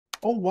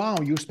Oh, wow.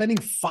 You're spending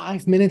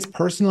 5 minutes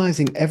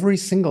personalizing every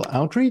single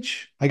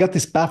outreach? I got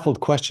this baffled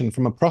question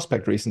from a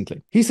prospect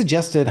recently. He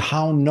suggested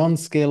how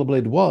non-scalable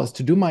it was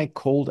to do my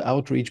cold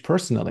outreach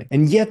personally.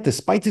 And yet,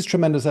 despite this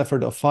tremendous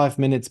effort of 5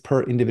 minutes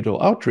per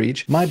individual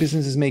outreach, my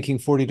business is making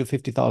 $40,000 to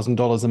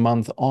 $50,000 a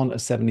month on a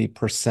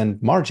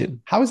 70%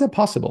 margin. How is that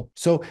possible?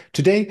 So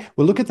today,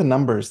 we'll look at the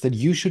numbers that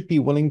you should be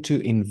willing to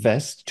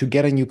invest to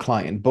get a new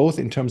client, both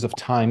in terms of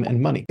time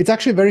and money. It's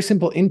actually a very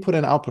simple input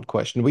and output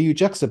question where you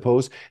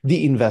juxtapose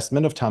the investment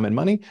of time and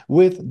money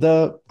with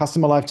the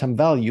customer lifetime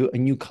value a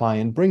new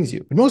client brings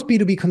you. But most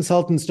B2B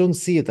consultants don't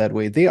see it that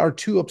way. They are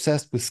too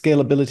obsessed with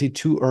scalability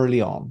too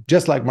early on,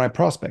 just like my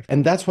prospect.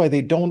 And that's why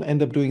they don't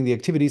end up doing the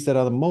activities that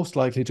are the most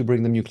likely to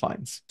bring them new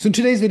clients. So in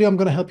today's video, I'm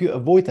going to help you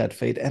avoid that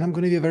fate. And I'm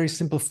going to give you a very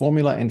simple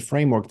formula and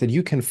framework that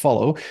you can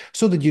follow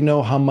so that you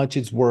know how much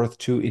it's worth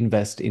to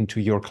invest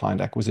into your client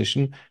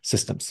acquisition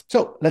systems.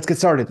 So let's get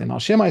started. And I'll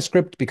share my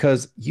script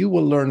because you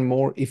will learn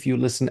more if you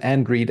listen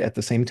and read at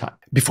the same time.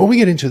 Before we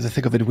get into the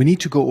thick of it, we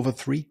need to go over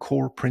 3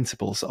 core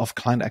principles of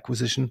client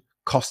acquisition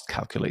cost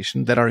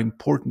calculation that are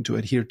important to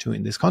adhere to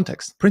in this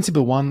context.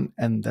 Principle 1,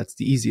 and that's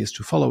the easiest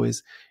to follow,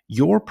 is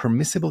your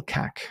permissible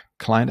CAC,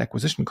 client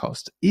acquisition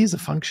cost, is a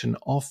function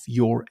of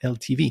your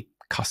LTV,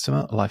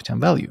 customer lifetime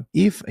value.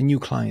 If a new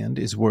client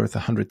is worth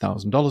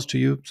 $100,000 to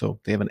you,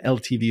 so they have an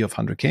LTV of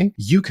 100K,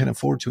 you can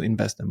afford to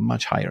invest a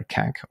much higher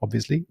CAC,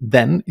 obviously,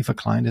 than if a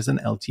client has an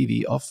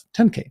LTV of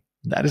 10K.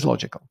 That is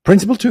logical.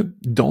 Principle 2,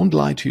 don't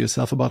lie to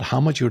yourself about how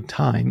much your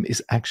time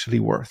is actually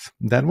worth.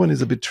 That one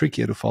is a bit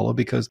trickier to follow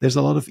because there's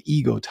a lot of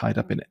ego tied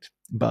up in it.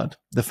 But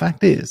the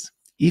fact is,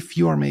 if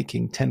you are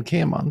making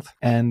 10K a month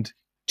and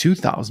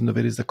 2,000 of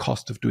it is the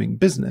cost of doing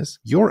business,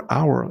 your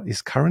hour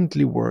is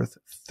currently worth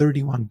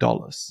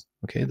 $31.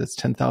 Okay, that's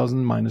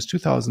 10,000 minus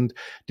 2,000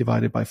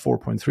 divided by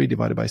 4.3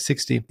 divided by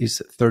 60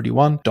 is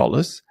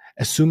 $31.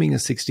 Assuming a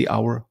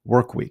 60-hour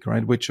work week,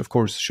 right? Which of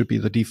course should be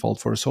the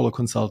default for a solo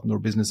consultant or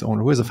business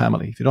owner who has a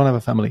family. If you don't have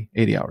a family,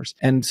 80 hours.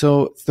 And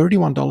so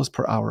 $31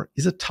 per hour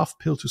is a tough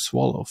pill to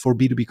swallow for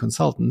B2B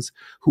consultants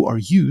who are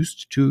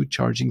used to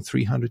charging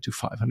 $300 to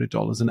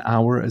 $500 an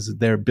hour as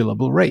their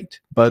billable rate.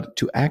 But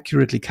to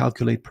accurately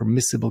calculate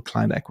permissible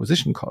client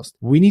acquisition cost,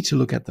 we need to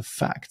look at the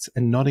facts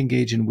and not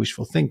engage in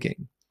wishful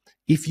thinking.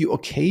 If you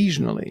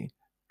occasionally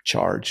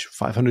charge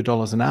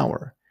 $500 an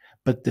hour,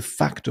 but de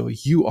facto,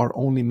 you are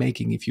only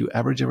making, if you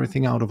average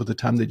everything out over the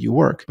time that you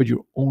work, but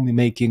you're only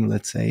making,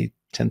 let's say,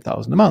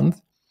 10,000 a month,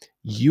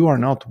 you are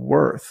not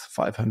worth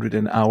 500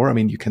 an hour. I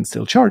mean, you can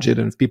still charge it.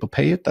 And if people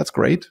pay it, that's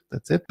great.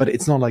 That's it. But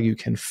it's not like you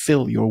can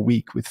fill your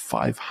week with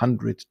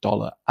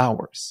 $500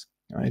 hours.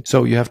 Right?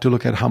 So you have to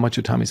look at how much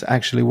your time is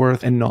actually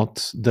worth and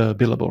not the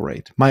billable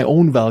rate. My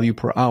own value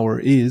per hour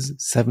is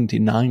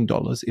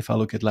 $79 if I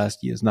look at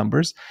last year's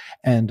numbers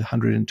and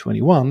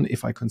 $121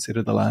 if I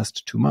consider the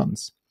last 2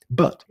 months.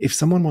 But if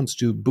someone wants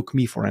to book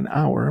me for an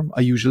hour,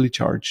 I usually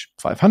charge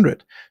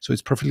 $500. So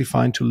it's perfectly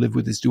fine to live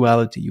with this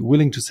duality. You're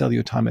willing to sell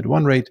your time at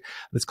one rate,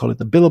 let's call it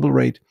the billable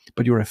rate,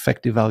 but your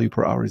effective value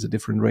per hour is a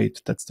different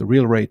rate. That's the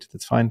real rate.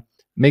 That's fine.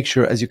 Make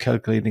sure as you're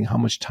calculating how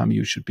much time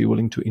you should be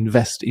willing to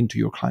invest into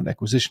your client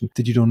acquisition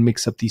that you don't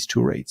mix up these 2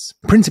 rates.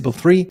 Principle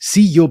 3,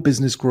 see your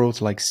business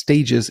growth like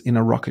stages in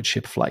a rocket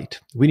ship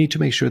flight. We need to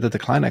make sure that the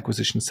client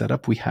acquisition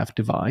setup we have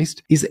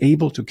devised is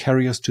able to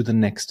carry us to the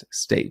next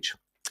stage.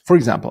 For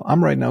example,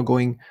 I'm right now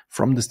going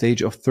from the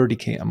stage of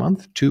 30K a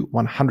month to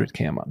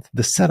 100K a month.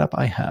 The setup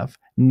I have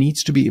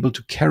needs to be able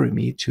to carry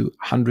me to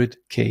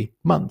 100K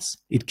months.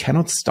 It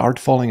cannot start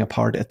falling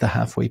apart at the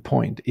halfway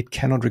point. It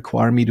cannot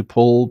require me to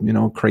pull,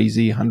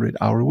 crazy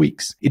 100-hour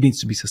weeks. It needs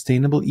to be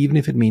sustainable, even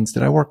if it means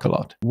that I work a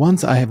lot.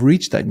 Once I have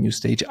reached that new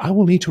stage, I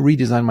will need to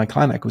redesign my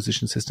client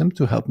acquisition system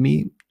to help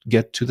me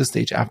get to the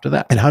stage after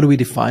that. And how do we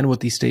define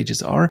what these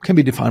stages are? It can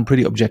be defined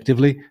pretty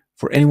objectively.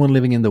 For anyone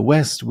living in the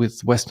West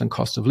with Western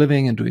cost of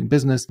living and doing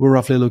business, we're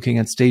roughly looking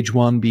at stage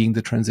 1 being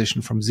the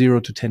transition from 0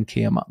 to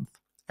 10K a month.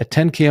 At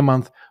 10K a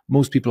month,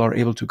 most people are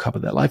able to cover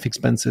their life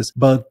expenses,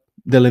 but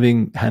they're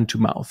living hand to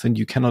mouth and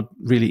you cannot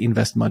really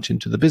invest much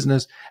into the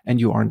business and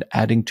you aren't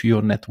adding to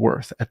your net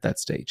worth at that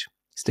stage.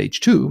 Stage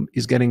 2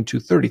 is getting to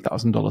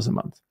 $30,000 a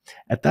month.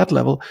 At that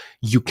level,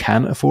 you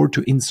can afford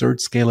to insert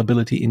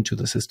scalability into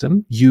the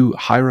system. You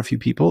hire a few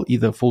people,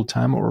 either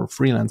full-time or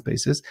freelance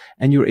basis,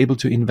 and you're able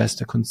to invest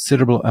a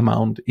considerable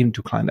amount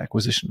into client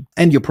acquisition.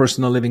 And your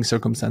personal living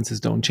circumstances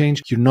don't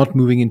change. You're not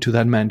moving into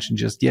that mansion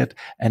just yet.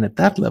 And at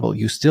that level,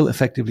 you're still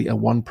effectively a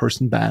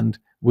one-person band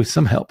with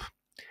some help.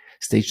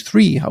 Stage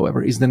 3,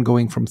 however, is then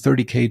going from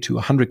 30K to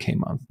 100K a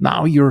month.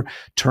 Now you're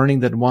turning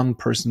that one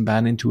person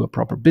band into a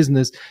proper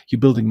business. You're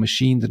building a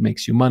machine that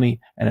makes you money.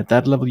 And at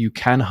that level, you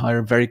can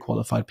hire very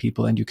qualified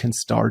people and you can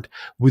start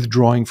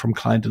withdrawing from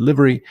client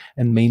delivery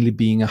and mainly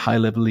being a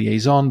high-level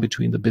liaison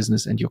between the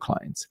business and your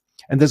clients.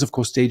 And there's, of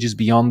course, stages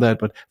beyond that,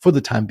 but for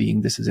the time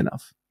being, this is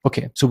enough.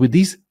 Okay, so with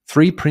these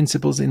 3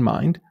 principles in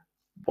mind,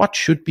 what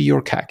should be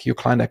your CAC, your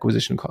client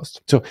acquisition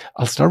cost? So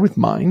I'll start with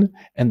mine,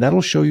 and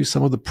that'll show you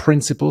some of the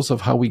principles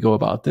of how we go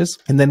about this.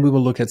 And then we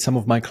will look at some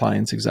of my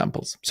clients'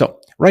 examples. So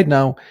right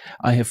now,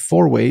 I have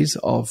 4 ways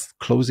of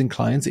closing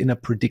clients in a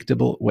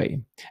predictable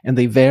way. And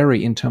they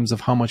vary in terms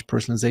of how much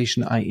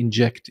personalization I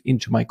inject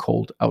into my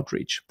cold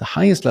outreach. The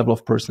highest level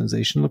of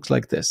personalization looks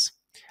like this.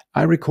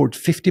 I record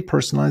 50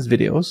 personalized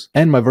videos,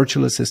 and my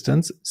virtual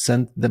assistants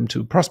send them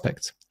to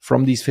prospects.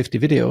 From these 50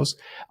 videos,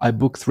 I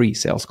book 3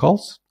 sales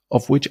calls,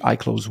 of which I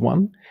close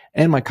 1,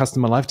 and my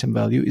customer lifetime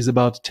value is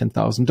about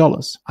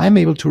 $10,000. I'm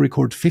able to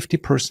record 50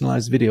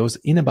 personalized videos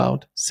in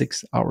about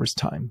 6 hours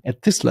time.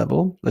 At this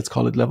level, let's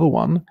call it level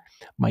 1,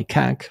 my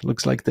CAC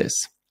looks like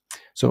this.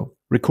 So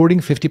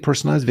recording 50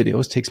 personalized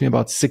videos takes me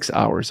about 6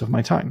 hours of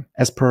my time.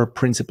 As per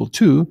principle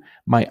 2,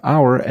 my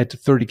hour at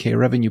 30K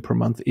revenue per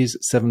month is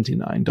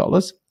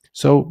 $79.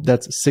 So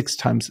that's 6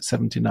 times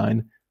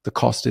 79. The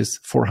cost is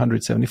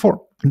 $474.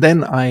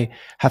 Then I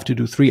have to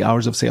do 3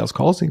 hours of sales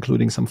calls,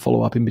 including some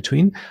follow-up in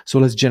between. So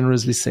let's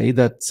generously say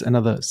that's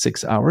another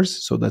 6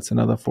 hours. So that's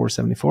another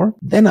 $474.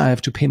 Then I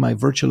have to pay my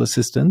virtual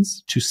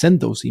assistants to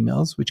send those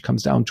emails, which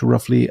comes down to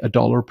roughly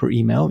 $1 per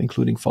email,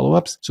 including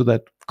follow-ups. So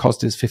that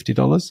cost is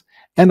 $50.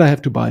 And I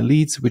have to buy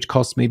leads, which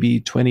costs maybe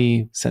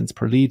 20 cents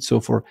per lead. So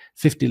for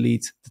 50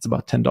 leads, that's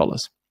about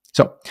 $10.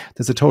 So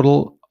there's a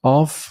total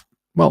of,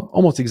 well,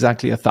 almost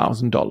exactly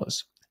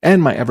 $1,000.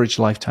 And my average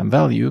lifetime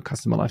value,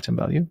 customer lifetime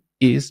value,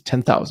 is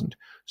 10,000.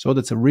 So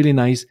that's a really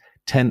nice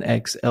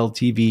 10x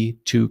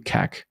LTV to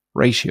CAC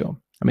ratio.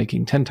 I'm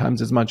making 10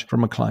 times as much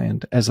from a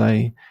client as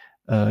I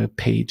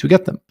pay to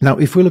get them. Now,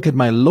 if we look at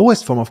my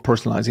lowest form of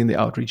personalizing the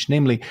outreach,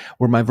 namely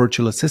where my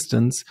virtual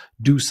assistants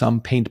do some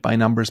paint by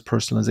numbers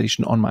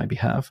personalization on my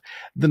behalf,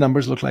 the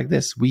numbers look like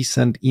this. We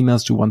send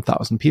emails to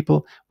 1,000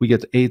 people. We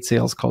get 8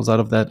 sales calls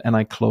out of that, and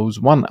I close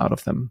 1 out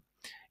of them.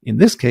 In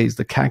this case,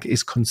 the CAC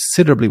is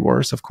considerably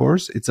worse, of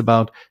course. It's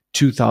about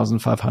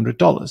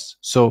 $2,500.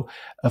 So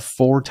a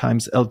 4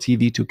 times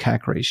LTV to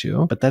CAC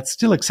ratio, but that's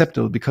still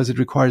acceptable because it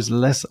requires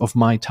less of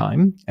my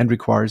time and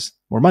requires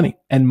more money.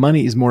 And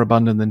money is more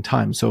abundant than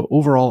time. So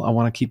overall, I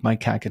want to keep my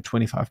CAC at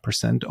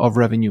 25% of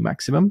revenue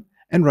maximum.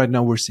 And right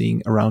now we're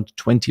seeing around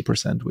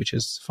 20%, which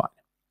is fine.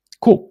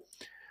 Cool.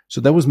 So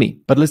that was me.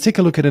 But let's take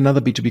a look at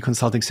another B2B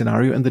consulting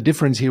scenario, and the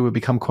difference here will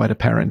become quite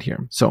apparent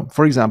here. So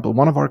for example,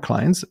 one of our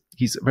clients,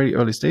 he's very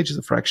early stage, he's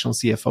a fractional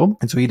CFO,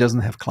 and so he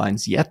doesn't have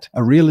clients yet.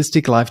 A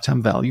realistic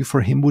lifetime value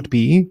for him would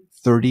be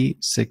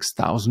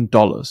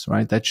 $36,000,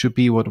 right? That should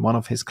be what one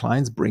of his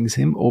clients brings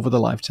him over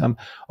the lifetime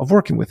of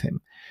working with him.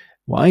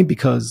 Why?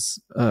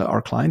 Because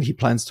our client, he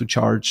plans to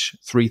charge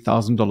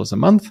 $3,000 a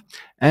month,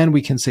 and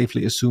we can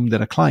safely assume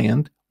that a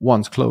client,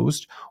 once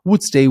closed,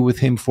 would stay with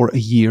him for a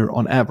year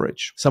on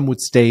average. Some would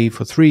stay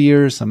for 3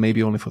 years, some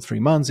maybe only for 3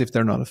 months if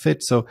they're not a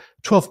fit. So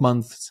 12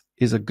 months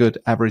is a good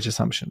average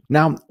assumption.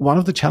 Now, one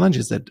of the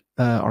challenges that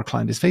our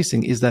client is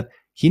facing is that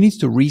he needs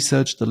to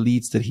research the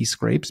leads that he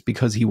scrapes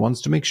because he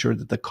wants to make sure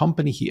that the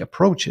company he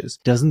approaches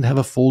doesn't have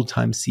a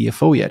full-time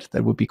CFO yet.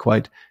 That would be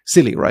quite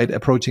silly, right?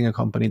 Approaching a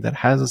company that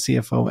has a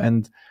CFO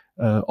and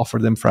offer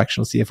them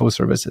fractional CFO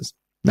services.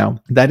 Now,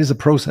 that is a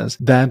process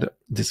that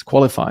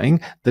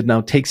disqualifying that now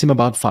takes him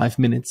about 5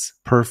 minutes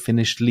per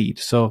finished lead.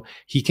 So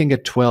he can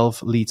get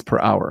 12 leads per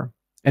hour.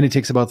 And it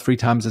takes about 3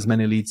 times as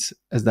many leads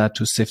as that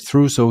to sift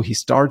through. So he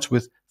starts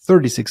with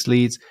 36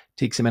 leads,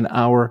 takes him an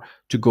hour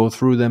to go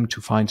through them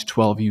to find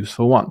 12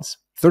 useful ones.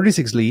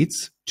 36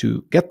 leads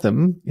to get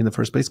them in the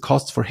first place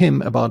costs for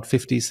him about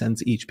 50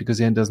 cents each because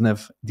he doesn't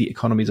have the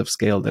economies of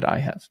scale that I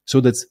have.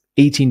 So that's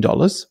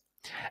 $18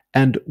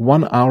 and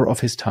 1 hour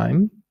of his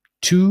time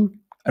to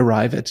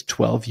arrive at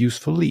 12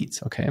 useful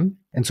leads. Okay.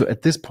 And so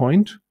at this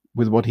point,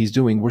 with what he's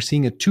doing, we're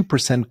seeing a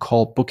 2%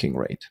 call booking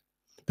rate.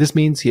 This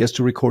means he has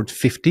to record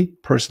 50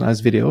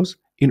 personalized videos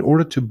in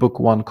order to book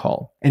 1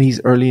 call. And he's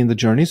early in the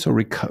journey. So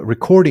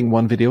recording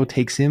 1 video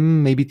takes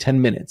him maybe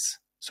 10 minutes.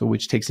 So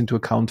which takes into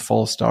account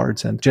false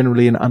starts and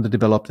generally an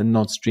underdeveloped and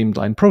not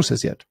streamlined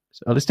process yet.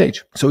 It's early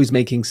stage. So he's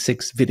making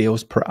 6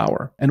 videos per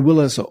hour. And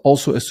we'll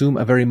also assume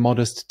a very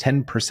modest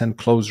 10%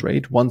 close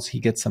rate once he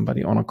gets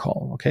somebody on a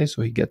call. Okay.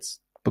 So he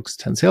books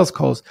 10 sales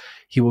calls,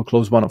 he will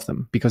close 1 of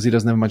them because he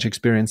doesn't have much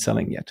experience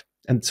selling yet.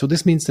 And so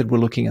this means that we're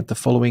looking at the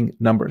following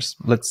numbers.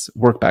 Let's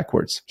work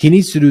backwards. He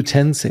needs to do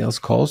 10 sales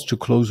calls to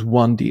close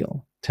 1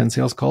 deal. 10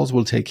 sales calls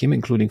will take him,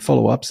 including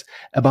follow-ups,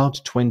 about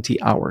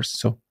 20 hours.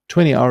 So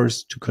 20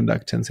 hours to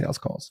conduct 10 sales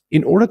calls.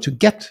 In order to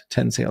get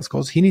 10 sales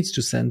calls, he needs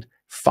to send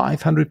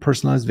 500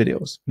 personalized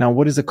videos. Now,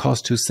 what is the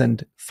cost to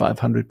send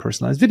 500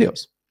 personalized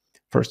videos?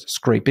 First,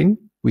 scraping.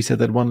 We said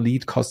that 1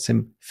 lead costs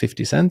him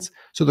 50 cents.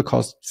 So the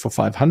cost for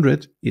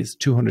 500 is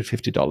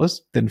 $250.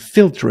 Then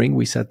filtering,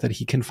 we said that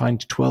he can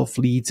find 12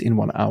 leads in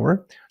 1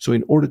 hour. So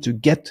in order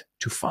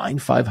to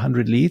find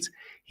 500 leads,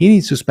 he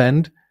needs to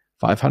spend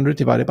 500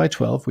 divided by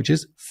 12, which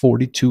is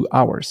 42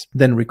 hours.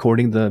 Then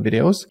recording the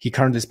videos. He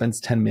currently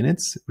spends 10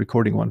 minutes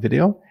recording 1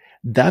 video.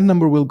 That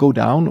number will go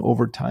down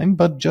over time,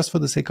 but just for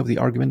the sake of the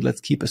argument,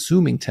 let's keep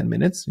assuming 10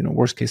 minutes,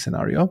 worst case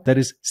scenario. That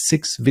is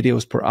 6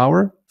 videos per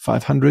hour,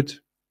 500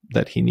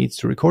 that he needs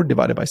to record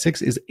divided by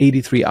 6 is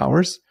 83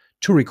 hours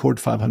to record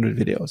 500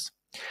 videos.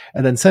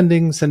 And then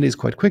sending is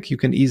quite quick. You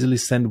can easily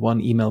send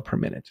 1 email per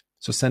minute.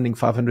 So sending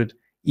 500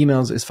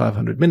 emails is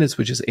 500 minutes,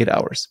 which is 8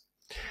 hours.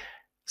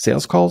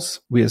 Sales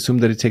calls, we assume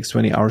that it takes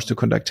 20 hours to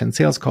conduct 10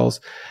 sales calls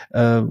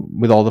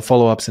with all the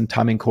follow-ups and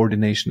timing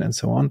coordination and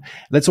so on.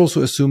 Let's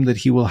also assume that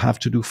he will have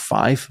to do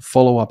 5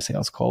 follow-up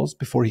sales calls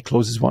before he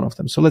closes one of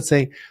them. So let's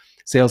say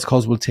sales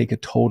calls will take a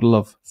total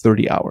of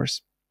 30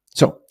 hours.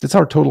 So that's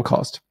our total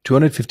cost.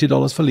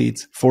 $250 for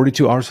leads,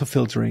 42 hours for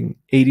filtering,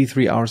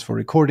 83 hours for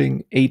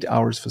recording, 8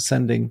 hours for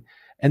sending,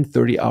 and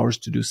 30 hours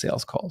to do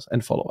sales calls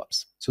and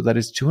follow-ups. So that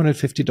is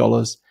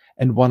 $250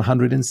 and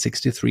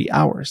 163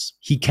 hours.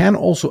 He can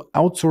also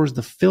outsource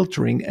the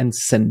filtering and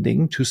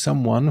sending to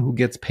someone who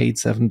gets paid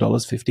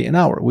 $7.50 an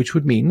hour, which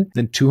would mean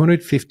then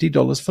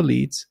 $250 for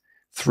leads,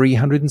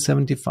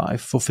 $375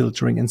 for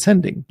filtering and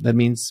sending. That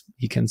means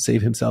he can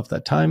save himself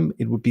that time.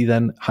 It would be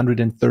then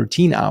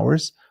 113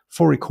 hours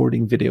for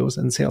recording videos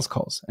and sales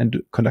calls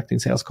and conducting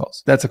sales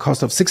calls. That's a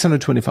cost of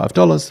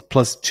 $625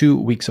 plus 2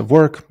 weeks of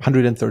work,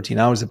 113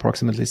 hours,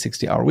 approximately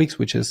 60-hour weeks,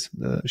 which is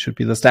should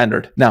be the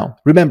standard. Now,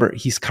 remember,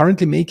 he's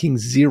currently making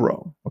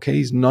 0. Okay,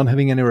 he's not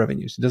having any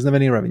revenues. He doesn't have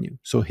any revenue.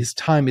 So his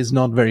time is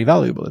not very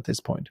valuable at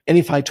this point. And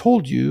if I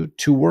told you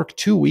to work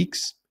 2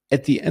 weeks,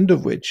 at the end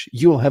of which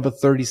you will have a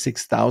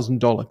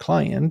 $36,000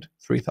 client,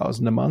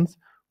 $3,000 a month,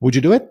 would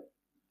you do it?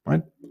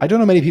 Right? I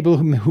don't know many people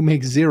who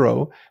make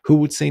 0 who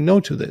would say no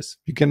to this.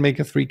 You can make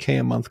a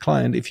 $3,000 a month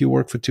client if you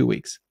work for 2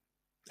 weeks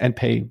and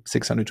pay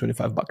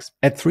 $625.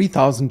 At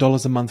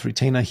 $3,000 a month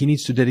retainer, he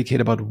needs to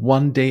dedicate about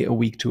 1 day a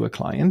week to a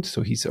client.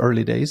 So he's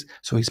early days.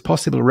 So his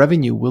possible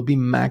revenue will be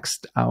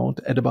maxed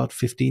out at about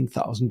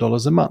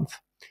 $15,000 a month.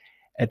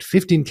 At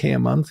 $15,000 a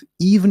month,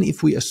 even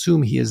if we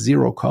assume he has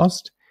 0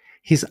 cost,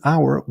 his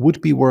hour would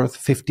be worth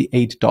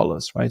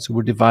 $58, right? So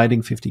we're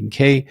dividing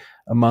 $15,000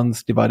 a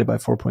month divided by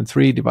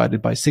 4.3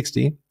 divided by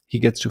 60. He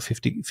gets to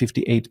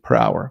 58 per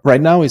hour.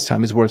 Right now, his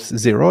time is worth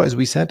 0, as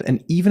we said.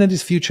 And even at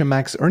his future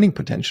max earning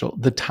potential,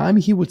 the time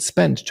he would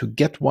spend to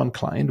get 1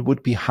 client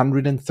would be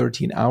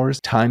 113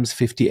 hours times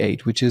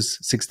 58, which is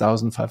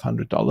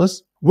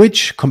 $6,500,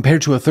 which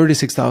compared to a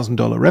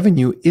 $36,000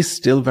 revenue is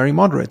still very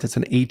moderate. That's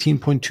an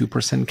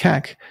 18.2%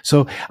 CAC.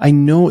 So I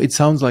know it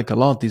sounds like a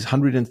lot, these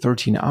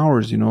 113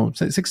 hours,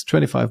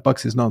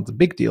 $625 is not the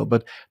big deal,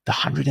 but the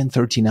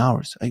 113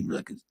 hours,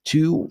 like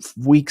 2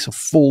 weeks of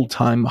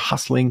full-time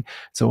hustling,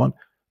 so on.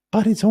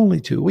 But it's only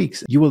 2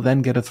 weeks. You will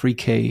then get a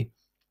 $3,000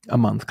 a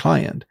month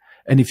client.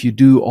 And if you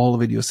do all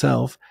of it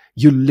yourself,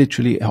 you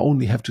literally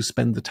only have to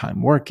spend the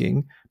time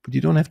working, but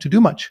you don't have to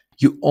do much.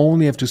 You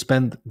only have to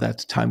spend that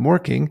time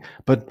working,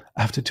 but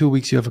after 2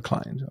 weeks, you have a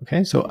client.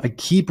 Okay. So I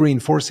keep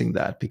reinforcing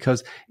that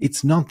because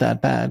it's not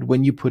that bad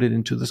when you put it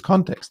into this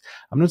context.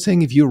 I'm not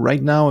saying if you're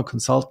right now a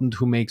consultant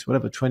who makes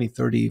whatever, 20,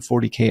 30,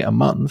 40K a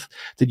month,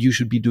 that you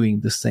should be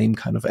doing the same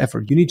kind of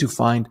effort. You need to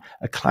find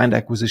a client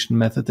acquisition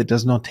method that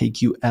does not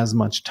take you as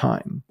much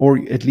time. Or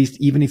at least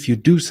even if you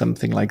do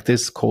something like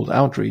this cold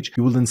outreach,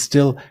 you will then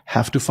still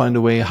have to find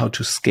a way how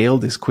to scale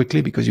this quickly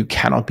because you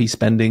cannot be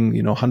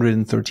spending,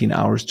 113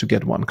 hours to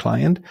get 1 client.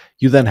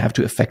 You then have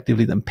to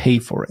effectively then pay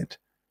for it.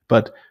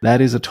 But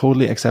that is a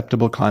totally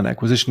acceptable client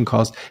acquisition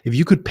cost. If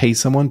you could pay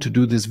someone to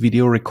do these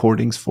video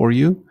recordings for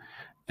you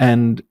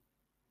and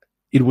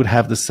it would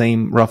have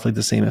roughly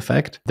the same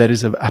effect, that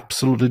is an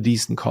absolutely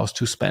decent cost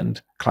to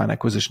spend, client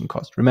acquisition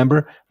cost.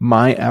 Remember,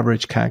 my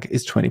average CAC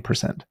is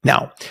 20%.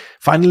 Now,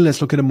 finally,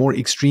 let's look at a more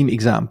extreme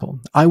example.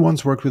 I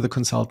once worked with a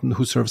consultant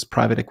who serves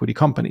private equity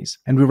companies,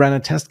 and we ran a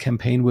test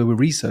campaign where we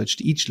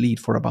researched each lead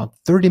for about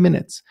 30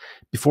 minutes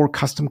before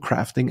custom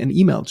crafting an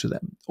email to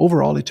them.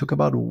 Overall, it took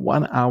about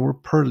 1 hour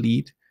per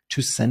lead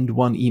to send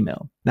 1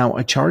 email. Now,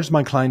 I charged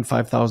my client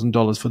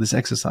 $5,000 for this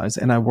exercise,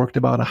 and I worked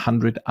about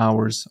 100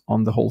 hours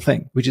on the whole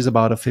thing, which is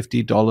about a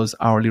 $50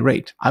 hourly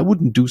rate. I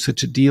wouldn't do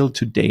such a deal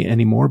today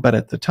anymore, but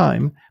at the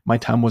time, my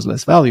time was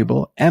less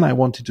valuable, and I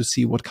wanted to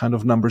see what kind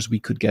of numbers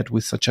we could get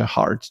with such a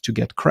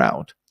hard-to-get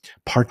crowd.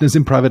 Partners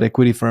in private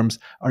equity firms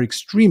are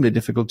extremely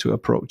difficult to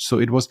approach, so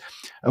it was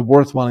a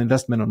worthwhile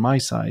investment on my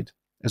side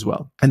as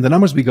well. And the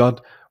numbers we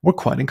got were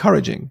quite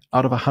encouraging.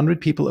 Out of 100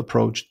 people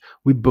approached,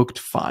 we booked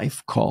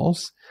 5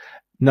 calls.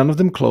 None of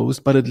them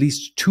closed, but at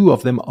least 2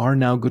 of them are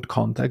now good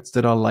contacts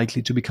that are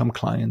likely to become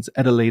clients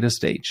at a later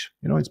stage.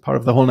 It's part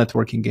of the whole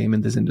networking game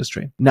in this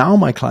industry. Now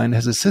my client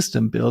has a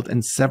system built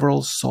and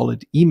several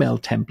solid email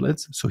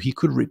templates, so he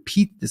could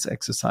repeat this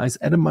exercise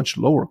at a much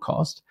lower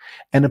cost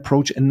and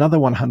approach another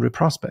 100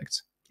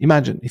 prospects.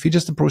 Imagine if he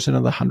just approached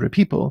another 100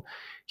 people,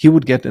 he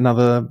would get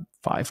another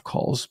 5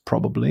 calls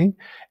probably,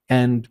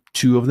 and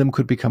 2 of them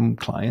could become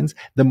clients.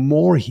 The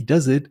more he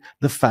does it,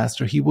 the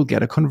faster he will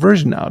get a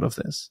conversion out of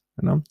this.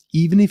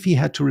 Even if he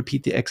had to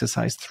repeat the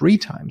exercise 3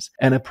 times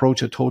and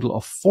approach a total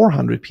of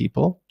 400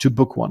 people to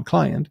book 1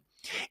 client,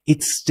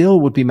 it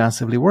still would be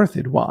massively worth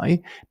it.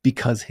 Why?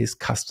 Because his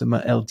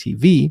customer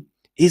LTV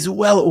is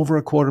well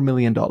over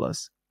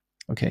 $250,000.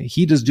 Okay.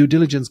 He does due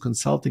diligence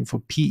consulting for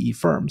PE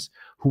firms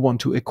who want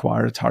to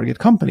acquire a target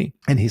company.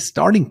 And his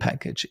starting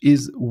package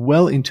is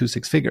well into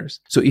 6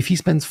 figures. So if he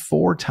spends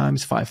 4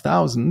 times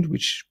 5,000,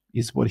 which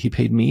is what he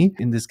paid me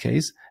in this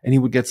case, and he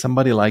would get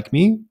somebody like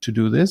me to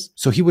do this.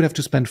 So he would have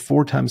to spend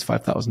 4 times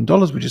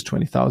 $5,000, which is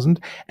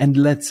 20,000. And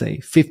let's say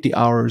 50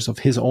 hours of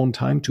his own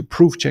time to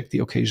proof check the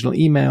occasional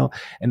email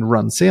and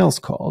run sales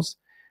calls.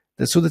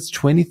 So that's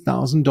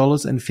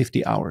 $20,000 and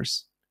 50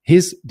 hours.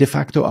 His de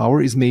facto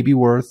hour is maybe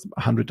worth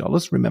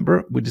 $100.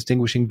 Remember, we're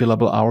distinguishing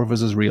billable hour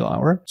versus real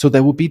hour. So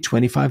that would be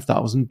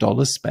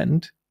 $25,000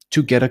 spent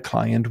to get a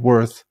client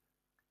worth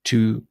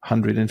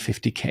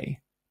 $250K.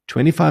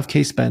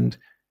 25K spent,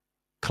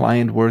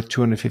 client worth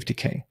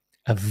 $250K.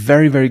 A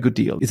very, very good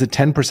deal. It's a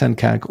 10%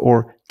 CAC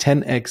or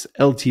 10x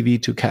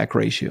LTV to CAC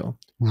ratio.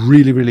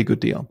 Really, really good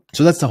deal.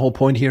 So that's the whole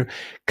point here.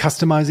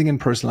 Customizing and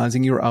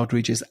personalizing your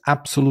outreach is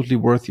absolutely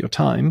worth your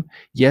time.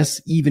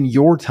 Yes, even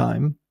your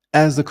time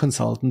as a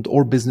consultant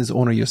or business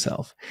owner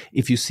yourself,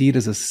 if you see it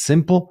as a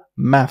simple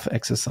math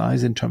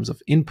exercise in terms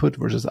of input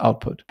versus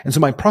output. And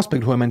so my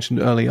prospect, who I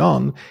mentioned early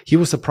on, he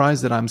was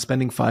surprised that I'm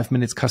spending 5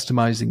 minutes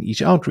customizing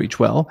each outreach.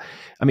 Well,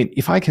 I mean,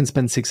 if I can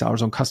spend 6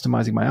 hours on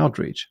customizing my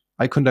outreach,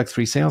 I conduct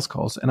 3 sales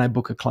calls and I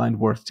book a client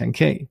worth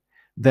 10K,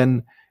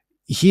 then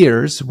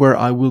here's where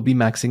I will be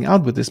maxing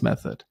out with this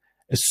method.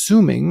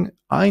 Assuming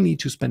I need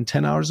to spend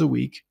 10 hours a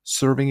week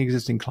serving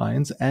existing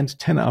clients and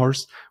 10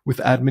 hours with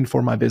admin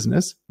for my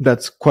business.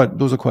 Those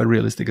are quite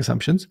realistic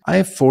assumptions. I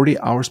have 40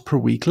 hours per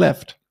week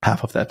left.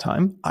 Half of that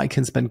time I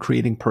can spend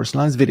creating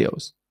personalized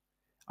videos.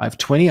 I have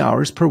 20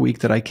 hours per week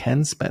that I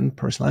can spend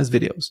personalized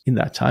videos. In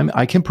that time,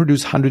 I can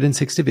produce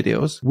 160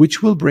 videos,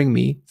 which will bring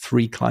me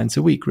 3 clients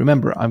a week.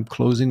 Remember, I'm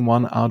closing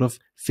 1 out of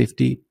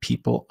 50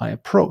 people I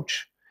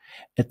approach.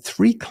 At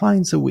 3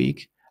 clients a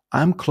week,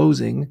 I'm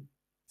closing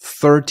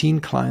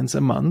 13 clients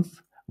a month,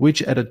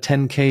 which at a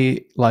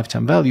 10K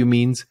lifetime value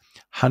means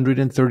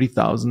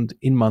 130,000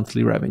 in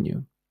monthly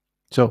revenue.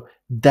 So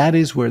that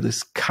is where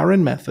this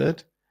current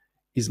method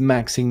is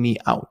maxing me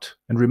out.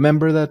 And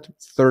remember that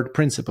third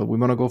principle. We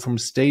want to go from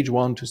stage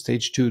 1 to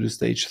stage 2 to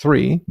stage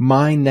 3.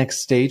 My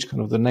next stage,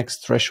 kind of the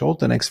next threshold,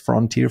 the next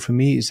frontier for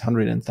me is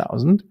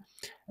 100,000.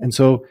 And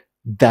so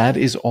that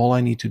is all I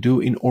need to do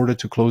in order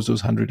to close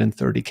those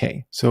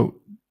 130K. So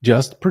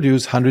just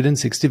produce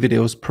 160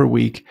 videos per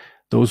week.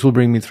 Those will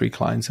bring me 3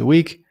 clients a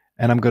week,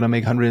 and I'm going to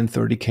make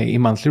 130K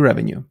in monthly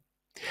revenue.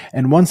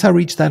 And once I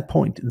reach that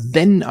point,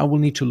 then I will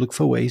need to look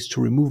for ways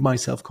to remove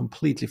myself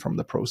completely from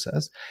the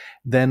process.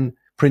 Then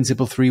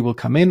principle 3 will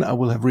come in. I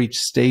will have reached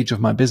stage of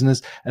my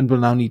business and will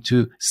now need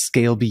to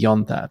scale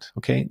beyond that.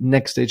 Okay.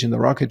 Next stage in the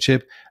rocket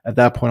ship. At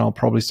that point, I'll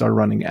probably start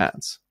running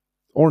ads.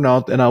 Or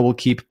not, and I will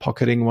keep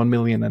pocketing 1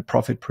 million net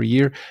profit per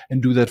year and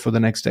do that for the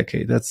next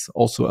decade. That's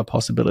also a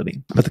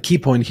possibility. But the key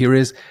point here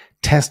is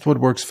test what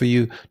works for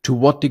you, to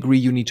what degree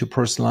you need to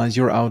personalize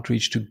your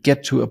outreach to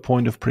get to a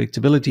point of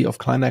predictability of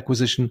client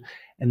acquisition,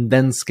 and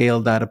then scale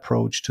that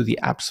approach to the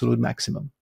absolute maximum.